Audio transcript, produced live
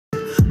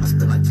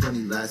got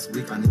 20 last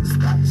week, I need to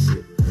stop the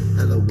shit.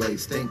 Hello wave,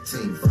 stink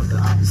team, fuck the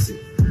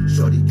opposite.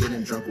 Shorty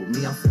getting drunk with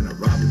me, I'm finna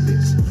rob a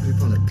bitch. We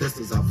pulling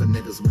pistols out for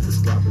niggas with the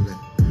squabbling.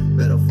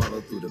 Better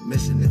follow through the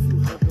mission if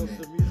you hopping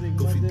in.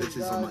 Goofy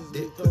bitches on my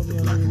dick, put the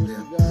block in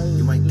them.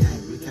 You ain't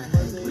gang, we can't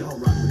hang, we don't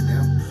rock with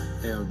them.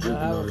 Hey, I'm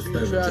dripping on the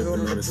flavor, dripping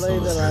on the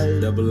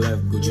sauce. Double F,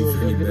 Gucci,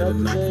 Fendi, better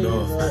knock it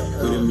off.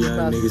 We them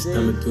young niggas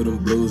coming through them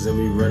blues and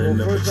we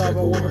running up a check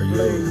over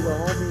yo.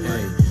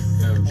 Hey,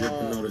 I'm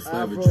dripping on the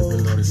flavor,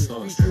 dripping on the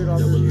sauce.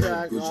 Double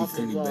F, Gucci,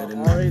 Fendi, better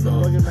knock it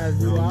off.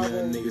 We them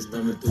young niggas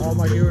coming through them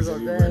blues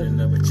and we running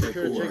up a check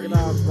over yo.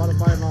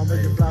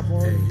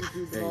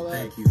 Hey,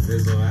 thank you,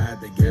 Fizzle. I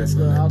had the gas on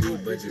that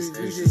beat, but just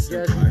extra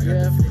simple. I got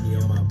the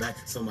Fendi on my back,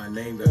 so my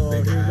name got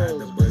bigger. I had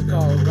the buzz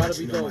down, watch,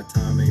 you know my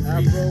time ain't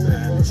free. So I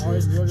had the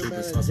shoes,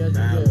 dripping sauce from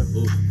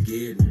Malibu,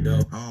 getting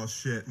dope. Oh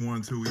shit,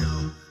 1, 2,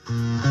 yo.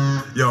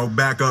 Yo,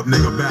 back up,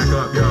 nigga, back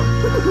up, yo.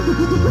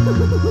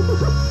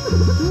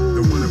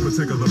 The one in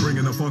particular,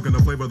 bringing the funk and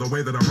the flavor, the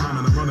way that I'm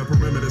rhyming. I'm running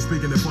perimeter,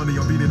 speaking it funny,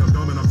 I'm beating them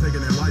dumb and I'm taking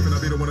their life. And I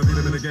be the one to beat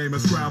them in the game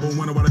of Scrabble.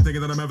 Wonder why they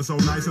thinking that I'm ever so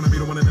nice. And I be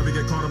the one that never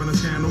get caught up in a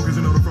scandal. Cause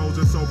you know the pros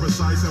are so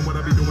precise. And what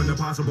I be doing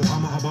impossible,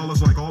 I'm a abolish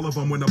like all of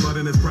them. When the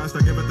button is pressed,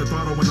 I give it the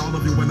throttle. When all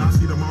of you, when I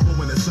see the marble,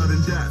 when it's sudden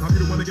death, I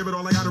be the one to give it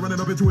all I got to run it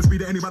up into a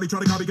speed to anybody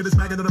try to copy, get this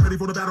back, and then I'm ready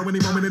for the battle. Any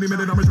moment, any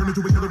minute, I'm returning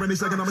to a killer. Any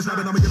second, I'm a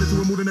stabbing, I'm gonna get it to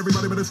a mood, and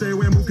everybody better stay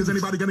away and move. Cause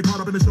anybody getting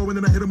caught up in the show, and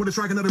then I hit him with a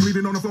strike, and then I'm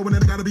reading on the floor, and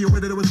then I gotta be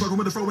aware that it was fucking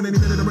with the flow, and any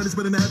minute I'm ready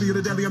spitting the heavy or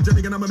the deadly. I'm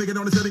jetting and I'm making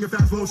on the setting a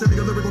fast flow, sending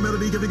a lyrical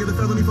melody, giving it a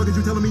felony. Fucking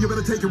you telling me you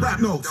better take your rap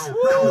notes.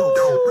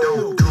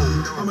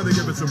 I'm gonna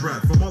give it some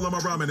breath from all of my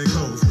rhyming and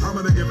clothes. I'm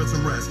gonna give it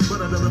some rest, but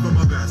I deliver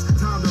my best.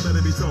 Time to let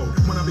it be told.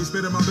 When I be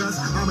spitting my best,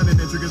 I'm in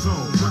an intricate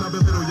zone. When I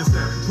belittle your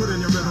step, put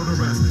in your riddle to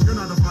rest. You're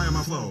not defying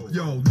my flow.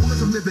 Yo, long as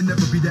I'm living,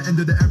 never be the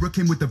end of the era.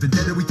 Came with the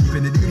vendetta, we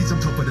keeping it 80s.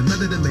 I'm tougher than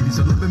leather, the ladies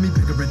are loving me.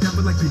 Picker and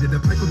dapper like Peter,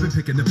 the piper been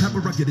picking the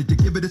pepper. I get it to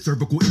give it a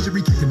cervical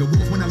injury, kicking the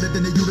walls when I lived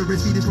in the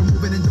uterus. Fetus from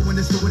moving and doing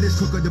this,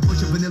 cooker, the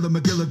butcher, vanilla,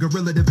 McGilla,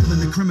 gorilla, the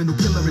villain, the criminal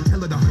killer, and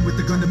teller, the hunt with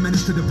the gun, the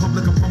menace to the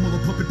public, a pummel, a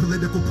puppet,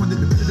 political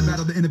pundit, the bit of the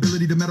battle, the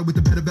inability to meddle with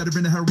the better,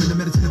 veteran, the heroin, the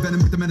medicine, the venom,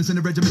 with the medicine,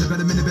 the regimen, the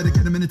veteran, the better,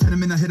 get him in the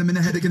tenement, I hit him in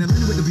the head, again, and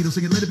landed with the Beatles,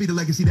 singing, let it be the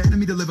legacy, the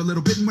enemy to live a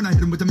little bit, and when I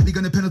hit him with the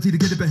minigun, the penalty to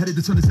get it beheaded,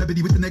 the son of 70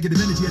 with the negative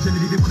energy,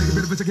 identity, they want to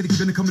get rid of us, I can't keep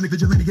in the coming, the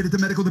vigilante, get it,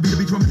 the medical, the beat,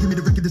 drum, give me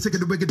the record, the sick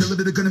of the wicked, the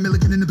litter, the gun, the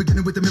milligan, in the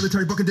beginning with the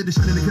military, bucking, did the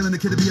shit, and the killing,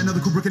 the kid, to be another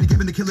Kubrick, and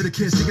giving the killer the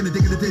kiss, sticking the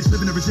dick in the ditch,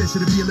 living the resist,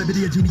 to be a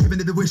liberty, a genie, giving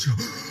it the wish.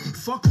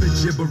 Fuck the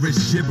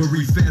gibberish,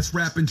 gibbery, fast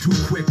rapping too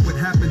quick. What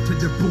happened to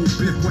the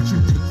bullshit? What you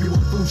think you a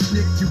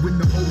bullshit? You in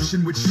the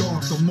ocean with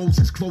sharks, or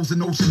Moses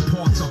closing ocean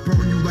parks. I'll burn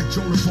you like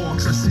Jonah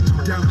Parks. I sit you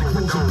down like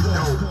Rosa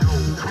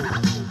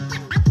Parks.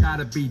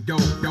 Gotta be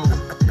dope, dope.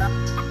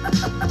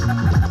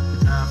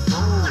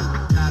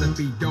 Gotta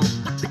be dope,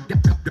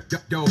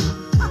 dope.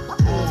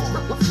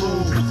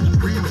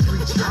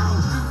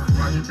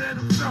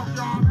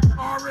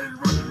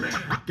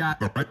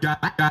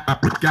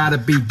 Gotta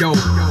be dope.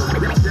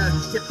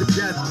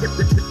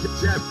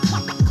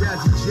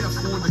 Jazzy Jeff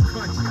on the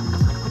country.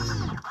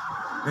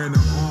 And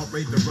I'm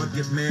R-Ray, the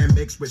rugged man,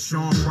 mixed with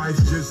Sean Price,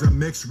 Jizza,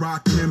 Mix,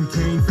 Rock, Kim,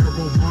 Kane,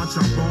 Pharaoh, Monch,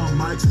 I'm bomb,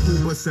 Mike's,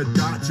 Puma,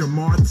 Sadat,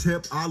 Jamar,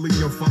 Tip, Ali,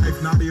 your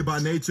Fife, Nadia by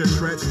nature,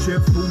 Stretch,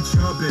 Chip, Food,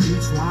 Chub, in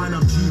each line,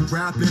 I'm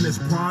G-rapping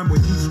his prime with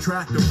each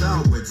track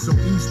devoured. So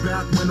east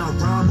back when I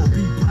rhyme or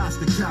be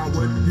plastic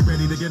coward. You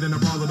ready to get in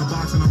the ball of the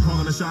box and I'm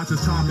calling the shots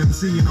as top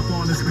MC and up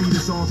on the speed,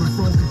 it's all from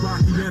Frankie,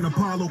 Rocky, and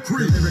Apollo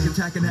Creed. Lyric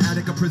attack in the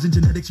attic, a prison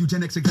genetics,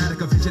 eugenics, exotic,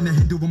 a vision, a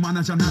Hindu, a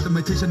monarch, I'm not the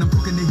magician, I'm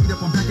cooking the heat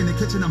up, I'm back in the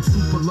kitchen, I'm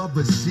super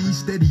lover. C,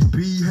 steady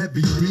B,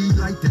 heavy D,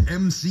 like the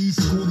MC,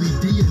 Schoolie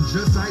D, and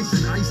just Ice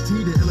and Ice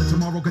T, the Illa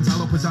Tomorrow,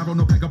 Gonzalo, Pizarro,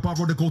 no Pega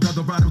Barro, the Gold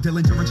Eldorado,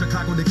 Dillinger in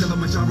Chicago, the Killer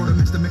Machado, the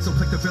Mr. Mixo,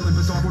 Click the Villain,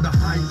 Bizarro, the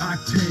High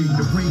Octane,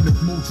 the reign of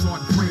Mozart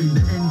Brain,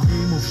 the end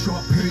game of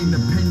Sharp Pain, the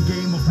pen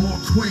game of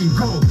Mark Twain,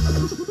 go!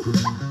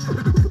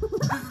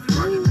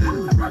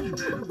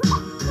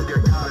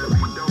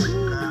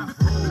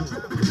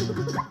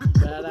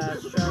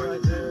 Badass track right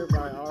there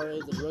by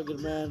R.A. the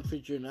Rugged Man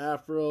featuring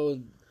Afro.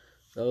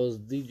 That was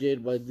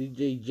DJ'd by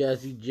DJ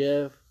Jazzy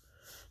Jeff.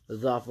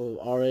 That's off of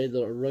R.A.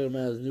 the Rugged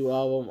Man's new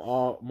album,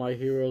 All My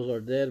Heroes Are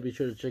Dead. Be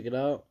sure to check it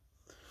out.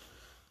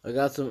 I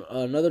got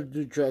another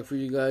new track for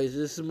you guys.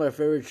 This is my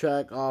favorite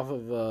track off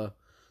of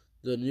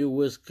the new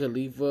Wiz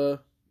Khalifa,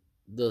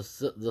 the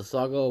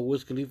saga of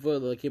Wiz Khalifa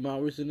that came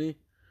out recently.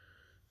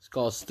 It's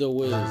called Still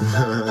Wiz.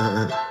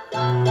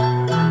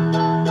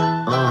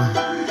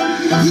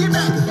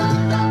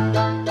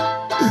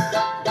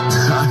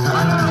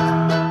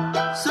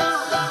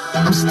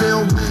 I'm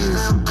still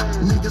Wiz.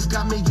 Niggas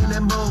got me in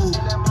that mood.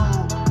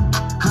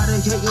 How they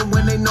hating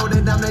when they know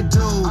that I'm that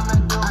dude?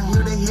 I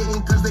hear they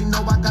hating cause they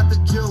know I got the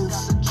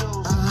juice.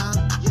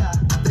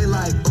 They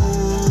like,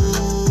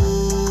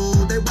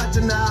 ooh, they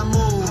watching how I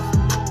move.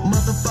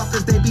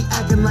 Motherfuckers, they be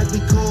acting like we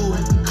cool.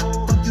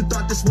 Fuck you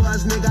thought this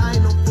was, nigga, I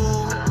ain't no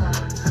fool.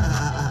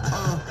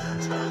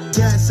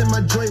 Gas gas in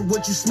my joint,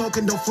 what you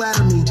smoking, don't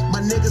flatter me.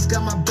 My niggas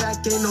got my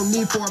back, ain't no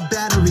need for a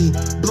battery.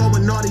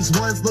 Blowing all these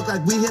ones, look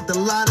like we hit the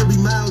lottery.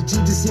 My OG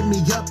just hit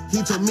me up,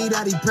 he told me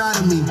that he proud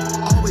of me.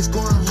 Always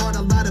going hard,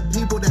 a lot of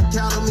people that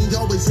count on me.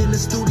 Always in the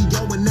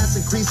studio, and that's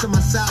increasing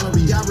my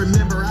salary. I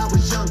remember I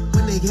was young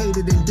when they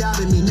hated and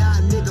doubted me. Now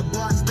a nigga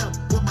bossed up,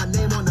 put my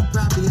name on the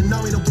property, and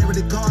no, he don't care what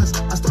it costs.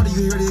 I started,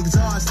 you hear the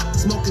exhaust,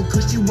 smoking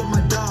cushy with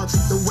my dogs.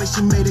 The way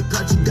she made it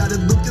cut, you got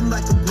it looking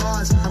like a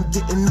boss. I'm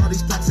getting all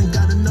these plaques and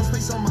got enough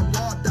space on my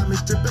wall.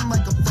 Diamonds dripping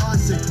like a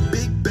faucet.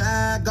 Big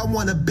bag, I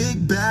want a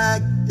big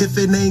bag. If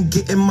it ain't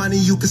getting money,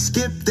 you can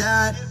skip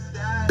that.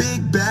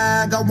 Big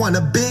bag, I want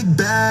a big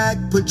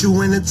bag. Put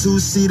you in a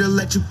two-seater,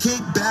 let you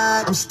kick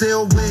back. I'm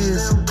still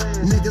whiz.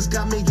 Niggas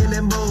got me in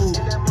that mood.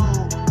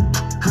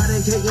 How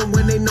they hating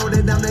when they know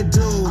that I'm that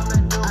dude?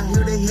 I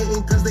hear they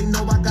hating cause they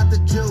know I got the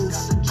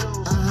juice.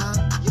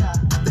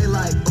 They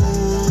like,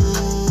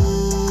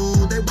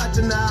 ooh, they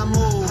watching how I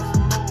move.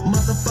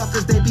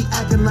 Motherfuckers, they be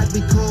acting like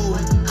we cool.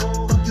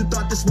 Fuck you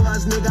thought this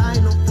was, nigga, I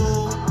ain't no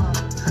fool.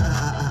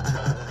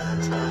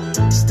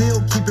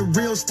 Still keep it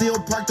real, still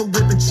park the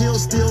whip and chill.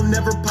 Still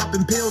never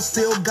popping pills,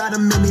 still got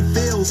them in their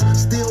feels.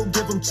 Still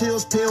give them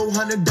chills, pill,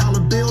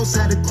 $100 bills.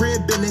 Had a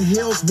crib in the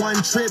hills,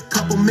 one trip,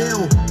 couple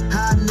mil.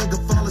 High nigga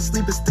fall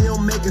asleep and still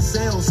making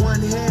sales.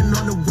 One hand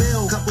on the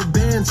wheel, couple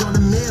bands on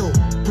the mill.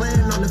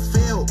 Playing on the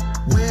field,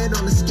 weighed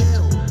on the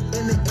scale.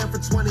 In the air for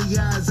 20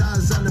 years, I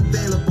was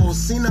unavailable.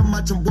 Seen how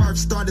much I'm worth,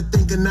 started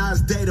thinking I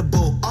was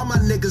dateable. All my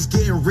niggas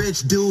getting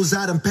rich, dudes,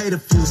 I done paid a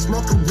few.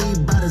 Smoking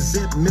weed by the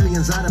zip,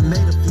 millions, I done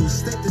made a few.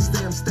 State to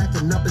stay, I'm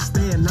stacking up and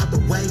staying out the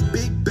way.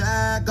 Big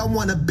bag, I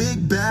want a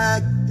big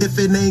bag. If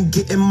it ain't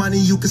getting money,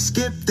 you can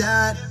skip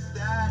that.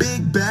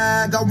 Big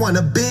bag, I want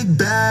a big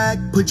bag.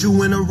 Put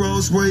you in a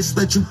Rolls Royce,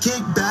 let you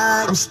kick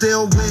back. I'm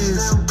still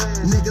whiz.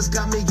 Niggas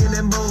got me in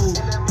that mood.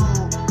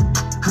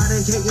 How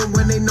they hating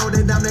when they know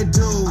that I'm that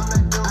dude?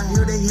 I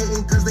hear they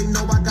hating cause they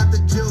know I got the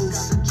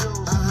juice.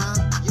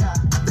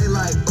 They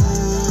like,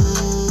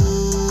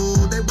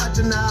 ooh, they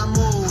watching how I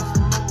move.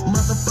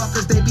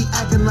 Motherfuckers, they be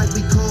acting like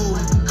we cool.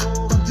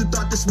 Fuck you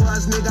thought this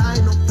was, nigga, I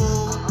ain't no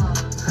fool.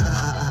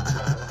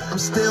 I'm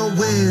still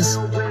whiz.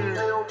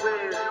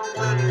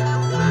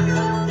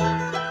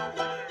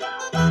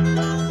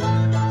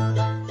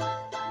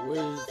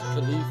 Wiz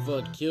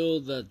Khalifa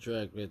killed that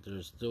track right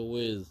there. Still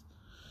Wiz.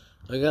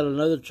 I got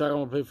another track I'm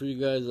gonna play for you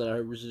guys that I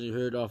recently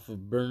heard off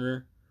of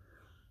Burner.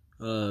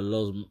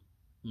 Los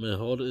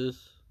Mejores,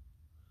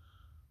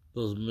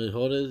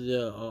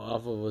 yeah,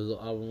 off of his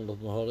album Los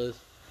Mejores.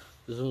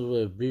 This one's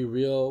with Be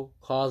Real,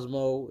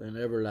 Cosmo, and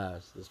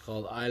Everlast. It's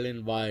called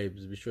Island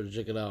Vibes. Be sure to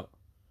check it out.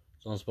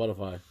 It's on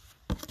Spotify.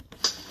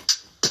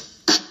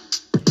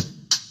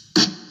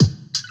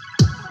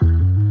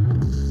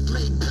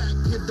 Playback,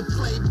 hit the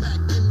playback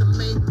in the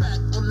main back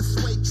on the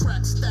sway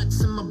track,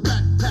 stacks in my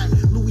backpack.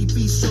 Louis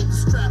V shoulder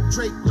strap,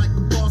 Drake like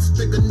the boss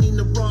figure.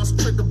 Nina Ross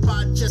trigger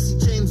by Jesse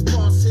James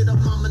Boss. Hit her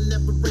mama,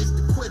 never raised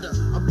a quitter.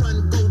 I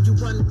run gold, you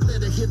run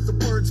glitter. Hit the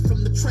words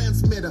from the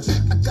transmitter.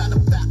 I got a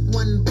fat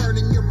one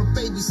burning, you're a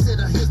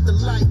babysitter. Here's the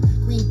light,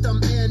 green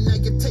thumb air, now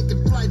you're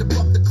taking flight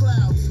above the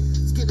clouds.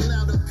 It's getting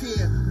loud up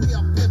here, we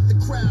uplift the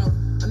crowd.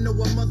 I know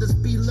our mothers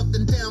be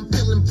looking down,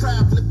 feeling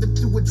proud. Lifting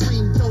through a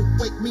dream, don't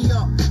wake me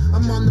up.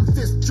 I'm on the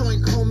fifth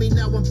joint, homie,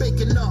 now I'm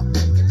baking up.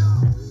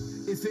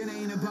 If it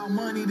ain't about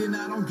money, then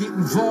I don't get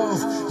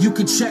involved. You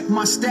can check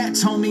my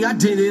stats, homie, I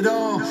did it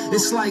all.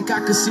 It's like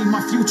I could see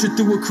my future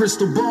through a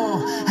crystal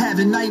ball.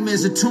 Having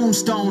nightmares of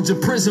tombstones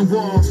and prison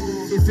walls.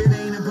 If it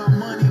ain't about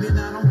money, then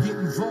I don't get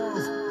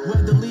involved.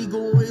 Whether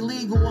legal or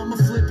illegal, I'ma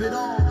flip it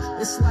all.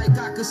 It's like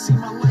I could see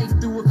my life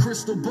through a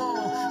crystal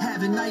ball.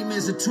 Having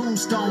nightmares of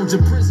tombstones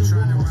and prison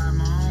walls. Trying to ride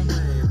my own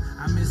wave.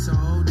 I miss the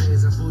old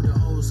days, I pulled the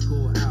old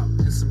school out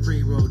in some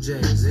pre-roll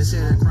J's. They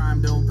said that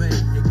crime don't pay,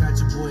 it got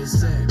your boy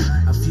set.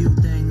 A few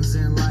things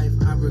in life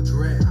I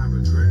regret.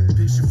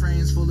 Picture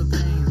frames full of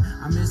pain,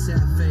 I miss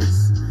that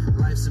face.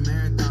 Life's a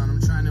marathon,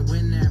 I'm trying to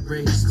win that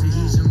race.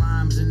 Tahitian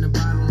limes in the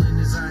bottle and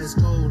his eyes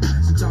cold.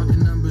 I'm talking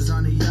numbers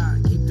on the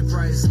yacht, keep the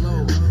price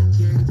low.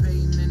 Gary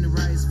Payton in the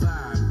rice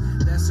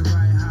vibe, that's the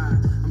right high.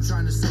 I'm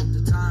trying to soak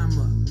the time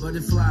up, but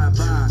it fly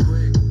by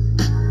quick.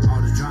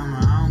 All the drama,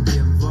 I don't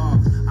get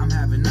involved. I'm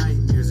having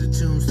nightmares of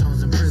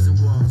tombstones and prison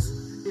walls.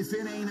 If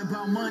it ain't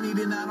about money,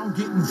 then I don't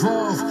get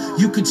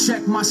involved. You can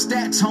check my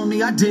stats,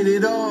 homie, I did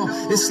it all.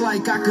 It's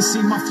like I could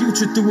see my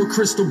future through a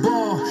crystal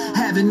ball.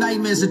 Having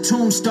nightmares of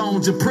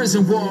tombstones and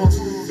prison walls.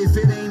 If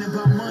it ain't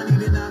about money,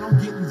 then I don't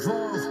get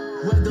involved.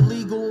 Whether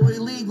legal or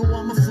illegal,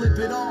 I'ma flip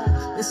it all.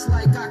 It's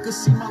like I could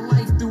see my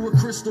life through a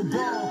crystal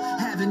ball.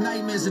 Having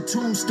nightmares of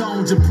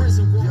tombstones and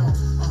prison walls.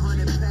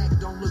 100 pack,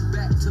 don't look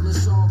back till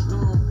it's all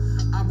gone.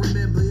 I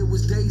remember it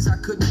was days I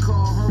couldn't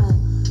call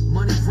home.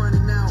 Money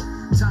running out,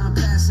 time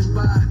passing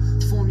by.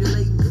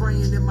 Formulating,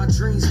 praying, and my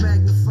dreams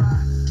magnify.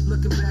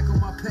 Looking back on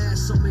my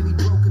past, so many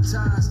broken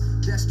ties.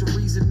 That's the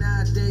reason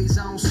nowadays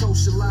I don't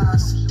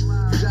socialize.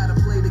 You gotta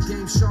play the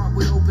game sharp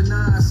with open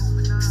eyes.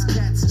 Cause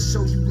cats will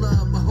show you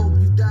love, but hope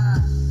you die.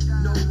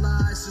 No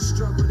lies, it's a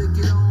struggle to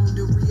get on.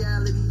 The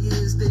reality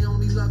is they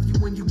only love you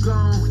when you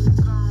gone.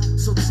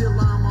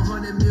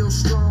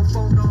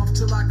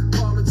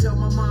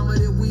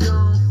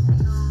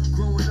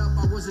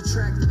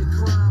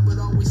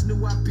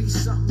 be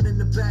something in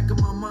the back of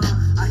my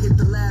mind. I hit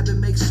the lab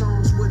and make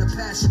songs with a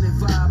passionate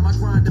vibe. My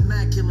grind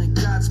immaculate,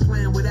 God's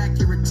plan with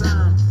accurate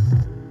time.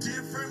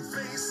 Different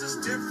faces,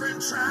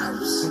 different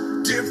tribes,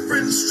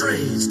 different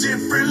strains,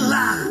 different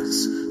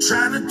lives.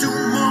 Trying to do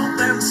more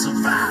than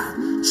survive.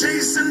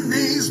 Chasing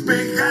these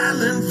big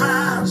island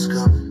vibes.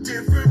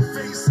 Different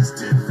faces,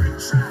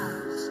 different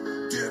tribes,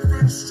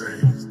 different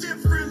strains,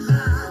 different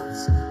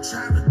lives.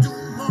 Trying to do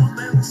more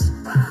than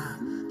survive.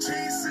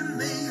 Chasing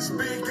these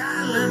big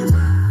island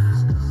vibes.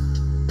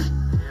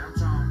 Yeah, I'm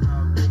talking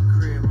about a big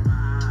crib on the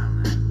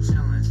island,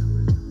 chilling.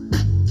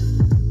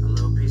 A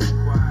little piece of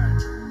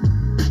quiet,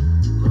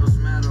 Los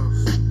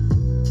Meadows.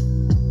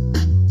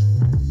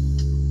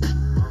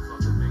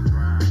 Motherfucker big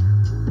grind.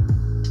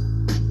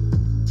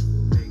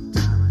 Big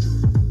time,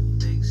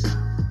 big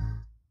sound.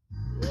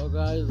 Well,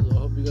 guys, I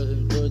hope you guys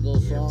enjoyed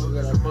those songs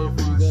that I played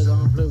for you guys. I'm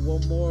gonna play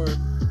one more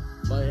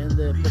by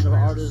independent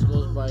artist,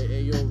 goes by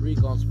Ayo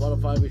Reek on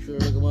Spotify. Be sure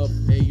to look him up.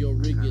 Ayo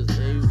Reek is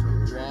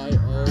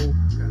AYOREEK.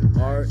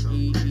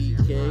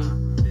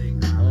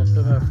 I'm gonna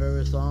play my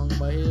favorite song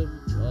by him.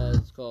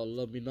 It's called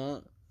Love Me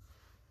Not.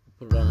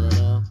 Put it on right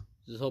now.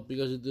 Just hope you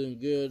guys are doing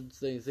good,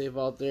 staying safe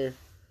out there.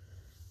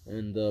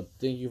 And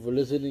thank you for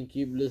listening.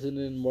 Keep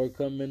listening. More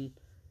coming.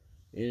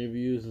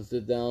 Interviews and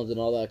sit downs and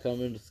all that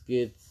coming.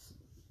 Skits,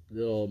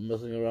 little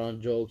messing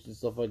around jokes and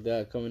stuff like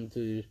that coming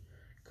to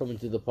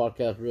the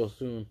podcast real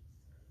soon.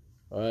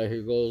 Alright,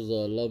 here goes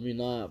Love Me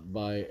Not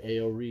by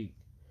Ayo Reek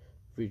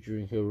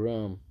featuring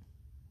Hiram.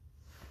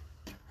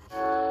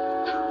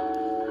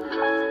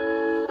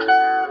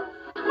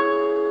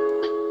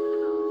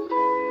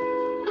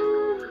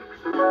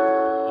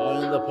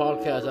 In the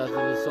podcast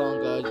after this song,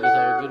 guys, you guys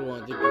have a good one.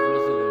 Thank you for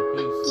listening.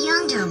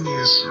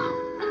 Peace.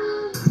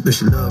 Does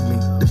she love me?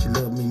 Does she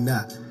love me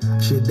not?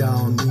 Shit, I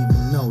don't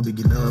even know. Do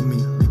you love me?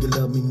 Do you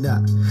love me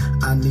not?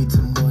 I need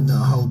someone to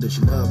hold. Does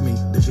she love me?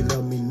 Does she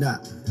love me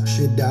not?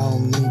 Shit, I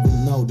don't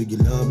even know. Do you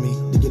love me?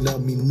 Do you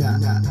love me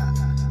not?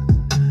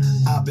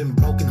 I've been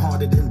broken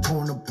hearted and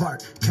torn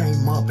apart.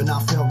 Came up and I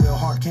fell real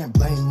hard. Can't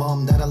blame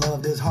mom that I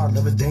love this hard.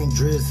 Love is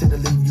dangerous, it'll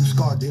leave you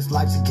scarred. This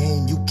life's a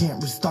game you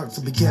can't restart.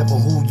 So be careful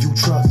who you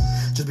trust.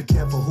 Just be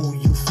careful who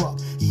you fuck.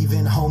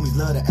 Even homies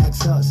love to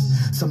ask us.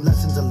 Some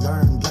lessons are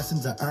learned,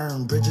 lessons are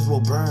earned. Bridges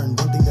will burn.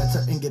 One thing that's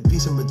certain, get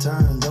peace in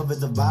return. Love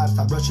is a vibe,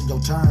 stop rushing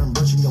your turn,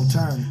 rushing your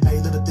turn. Hey,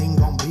 little thing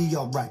gon' be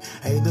alright.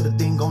 Hey, little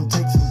thing gon'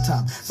 take some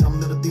time. Some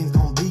little things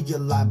gon' be your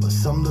life, but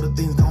some little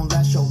things gon'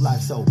 last your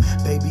life. So,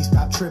 baby,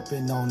 stop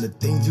tripping on the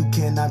things you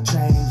cannot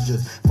change.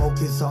 Just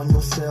focus on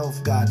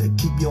yourself. Gotta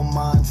keep your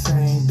mind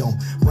sane.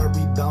 Don't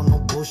worry about no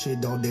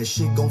bullshit. All that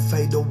shit gon'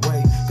 fade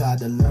away.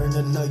 Gotta learn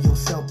to love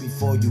yourself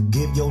before you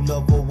give your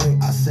love away.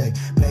 I say,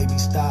 baby,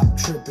 stop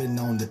tripping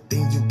on the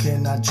things you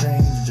cannot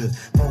change. Just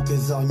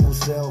focus on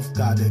yourself.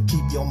 Gotta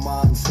keep your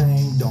mind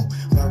sane. Don't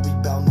worry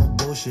about no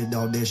bullshit.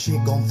 All that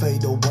shit gon'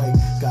 fade away.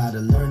 Gotta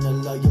learn to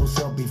love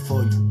yourself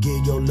before you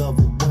give your love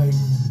away.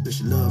 Does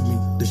she love me?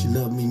 Does she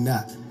love me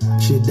not?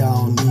 Shit, I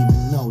don't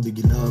even know. Do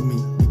you love me?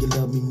 Do you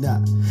love me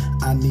not?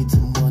 I need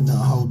someone to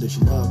hold. Does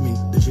she love me?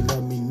 Does she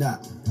love me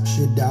not?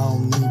 Shit, I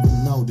don't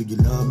even know. Do you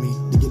love me?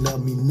 Do you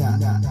love me not?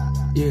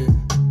 Yeah.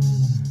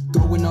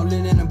 Going all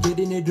in and I'm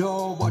getting it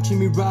all. Watching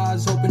me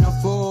rise, hoping I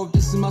fall.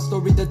 This is my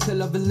story, the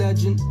tale of a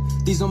legend.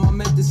 These are my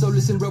methods, so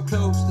listen real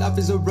close. Life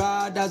is a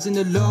ride, highs and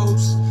the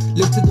lows.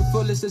 Live to the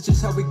fullest, that's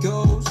just how it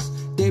goes.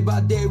 Day by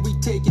day, we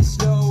take it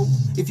slow.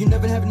 If you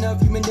never have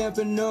enough, you may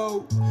never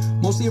know.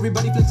 Mostly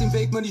everybody flexing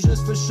fake money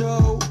just for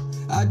show.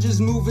 I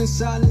just move in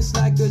silence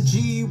like a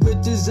G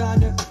with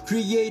designer.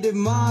 Creative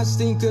minds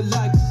think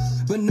alike.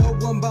 But no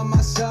one by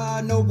my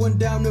side, no one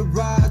down the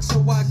ride.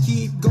 So I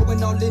keep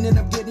going all in and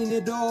I'm getting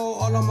it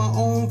all on my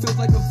own, feels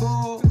like a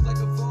fall.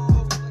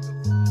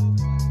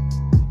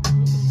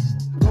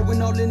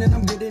 Going all in and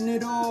I'm getting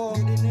it all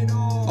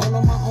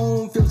on my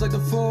own, feels like a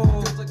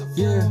fall.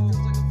 Yeah,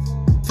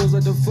 feels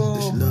like a fall.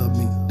 Does she love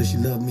me? Does she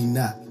love me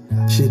not?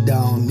 Shit, I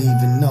don't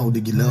even know. Do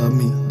you love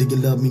me? Do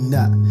you love me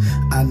not?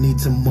 I need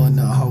someone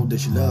to hold.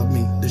 Does she love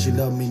me? Does she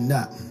love me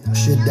not?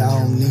 Shit, I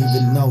don't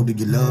even know. Do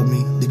you love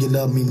me? Do you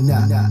love me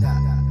not?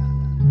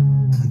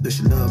 Does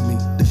she love me?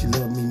 Does she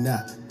love me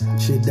not?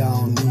 Shit, I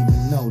don't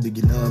even know. Do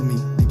you love me?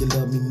 Do you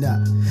love me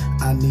not?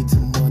 I need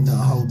someone to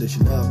hold. Does she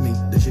love me?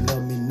 Does she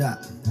love me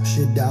not?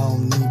 Shit, I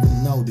don't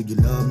even know. Do you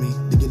love me?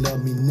 Do you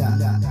love me not?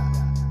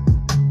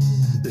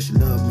 Does she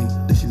love me?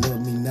 Does she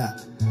love me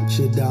not?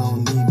 Shit, I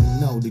don't even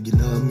know. Do you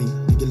love me?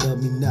 Do you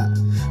love me not?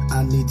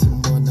 I need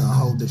someone to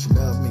hold. Does she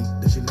love me?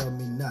 Does she love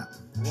me not?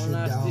 One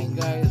last thing,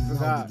 guys,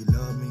 forgot.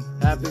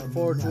 Happy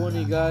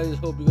 420, guys.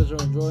 Hope you guys are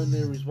enjoying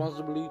it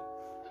responsibly.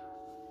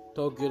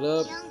 Talk it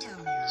up.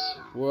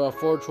 We're a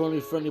 420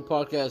 friendly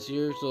podcast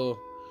here, so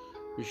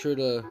be sure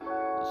to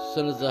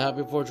send us a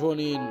happy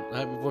 420 and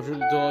happy 420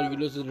 to all you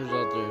listeners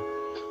out there.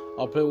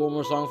 I'll play one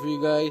more song for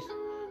you guys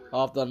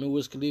off the new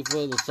Wiz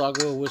Khalifa, the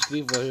saga of Wiz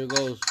Khalifa. Here it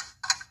goes.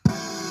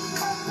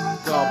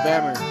 It's called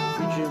Bammer,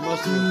 featuring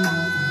Mustard.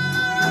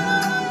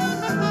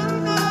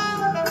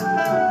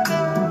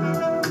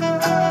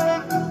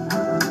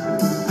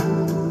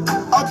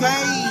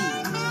 Okay.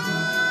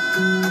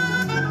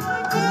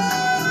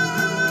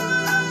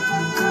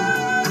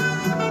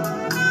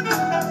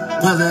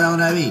 Put that on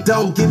that beat.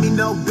 Don't give me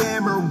no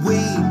Bam or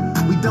weed.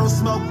 We don't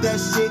smoke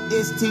that shit,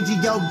 it's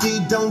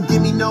TGOD. Don't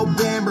give me no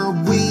Bam or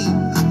weed.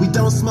 We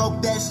don't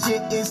smoke that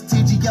shit, it's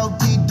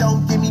TGOD.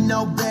 Don't give me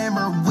no Bam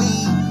or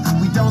weed.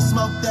 We don't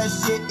smoke that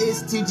shit,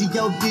 it's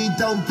TGOD.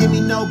 Don't give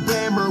me no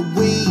Bam or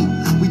weed.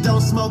 We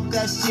don't smoke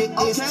that shit,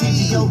 it's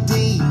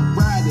TGOD.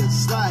 Ride it,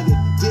 slide it,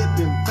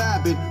 dippin',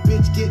 vibin'.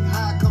 Bitch, get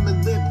high, come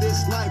and live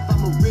this life. I'm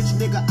a rich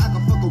nigga, I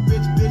can fuck a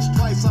rich bitch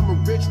twice. I'm a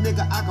rich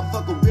nigga, I can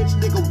fuck a rich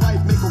nigga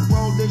wife. Make her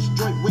roll this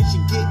joint when she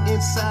get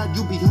inside.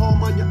 You be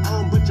home on your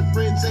own, but your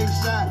friends ain't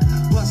shy.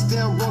 Bust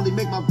down, rolling,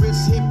 make my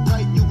wrist hit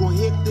right. You gon'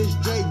 hit this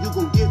J, you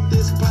gon' get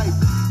this pipe.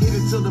 Hit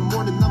it till the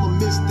morning, I'ma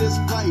miss this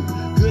flight.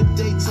 Good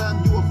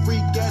daytime, you a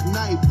freak at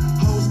night.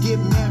 Hoes get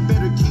mad,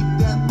 better keep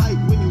that light.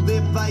 When you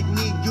live like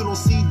me, you don't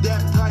see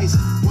that price.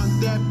 Want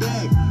that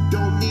bag,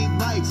 don't need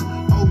lights.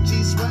 OG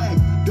swag,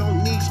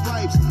 don't need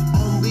stripes.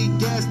 Only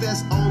gas,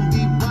 that's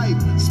only right.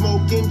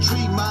 Smoking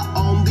tree, my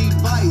only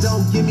vice.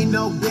 Don't give me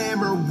no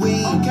Bam or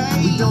weed.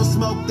 Okay. We don't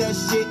smoke that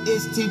shit,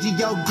 it's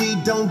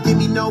TGOD. Don't give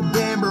me no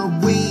Bam or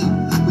weed.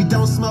 We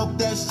don't smoke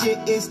that shit,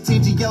 it's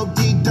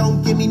TGOD.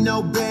 Don't give me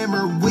no Bam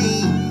or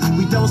weed.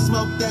 We don't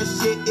smoke that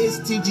shit, it's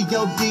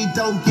TGOD.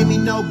 Don't give me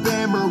no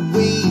Bam or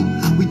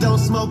weed. We don't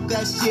smoke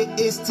that shit,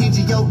 it's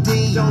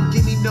TGOD. Don't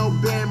give me no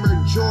Bam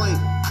or joint.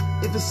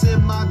 If it's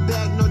in my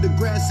bag, know the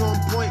grass on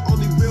point.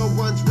 Only real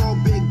ones roll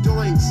big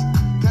doinks.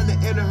 Kinda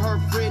enter her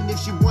friend if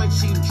she wants,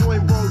 she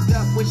join. Rolled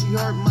up when she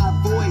heard my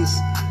voice.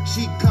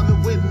 She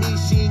coming with me,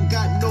 she ain't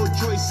got no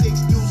choice.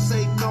 6 deuce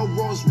ain't no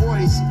Rolls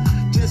Royce.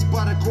 Just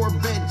bought a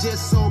Corvette,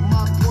 just sold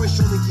my Porsche.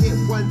 Only hit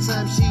one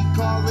time, she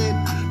callin'.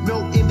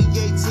 No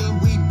NBA team,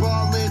 we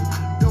ballin'.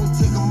 Don't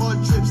take them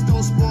on trips,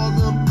 don't spoil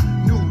them.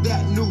 Knew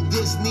that, knew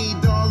this,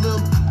 need all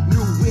them.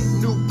 New whip,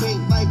 new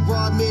paint like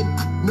ramen.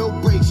 No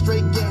brakes,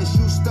 straight gas,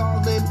 you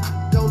stallin'.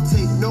 Don't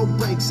take no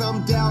breaks,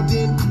 I'm dialed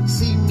in.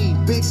 See me,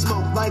 big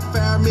smoke like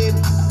firemen.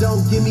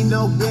 Don't give me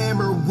no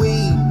Bam or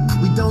weed.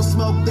 We don't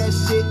smoke that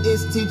shit,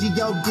 it's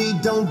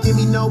TGOD. Don't give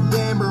me no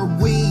Bam or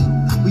weed.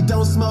 We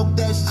don't smoke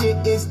that shit,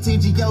 it's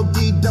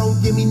TGOD.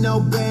 Don't give me no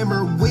Bam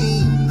or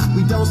weed.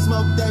 We don't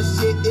smoke that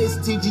shit, it's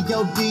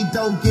TGOD.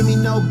 Don't give me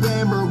no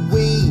Bam or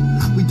weed.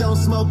 We don't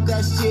smoke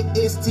that shit,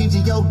 it's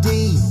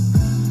TGOD.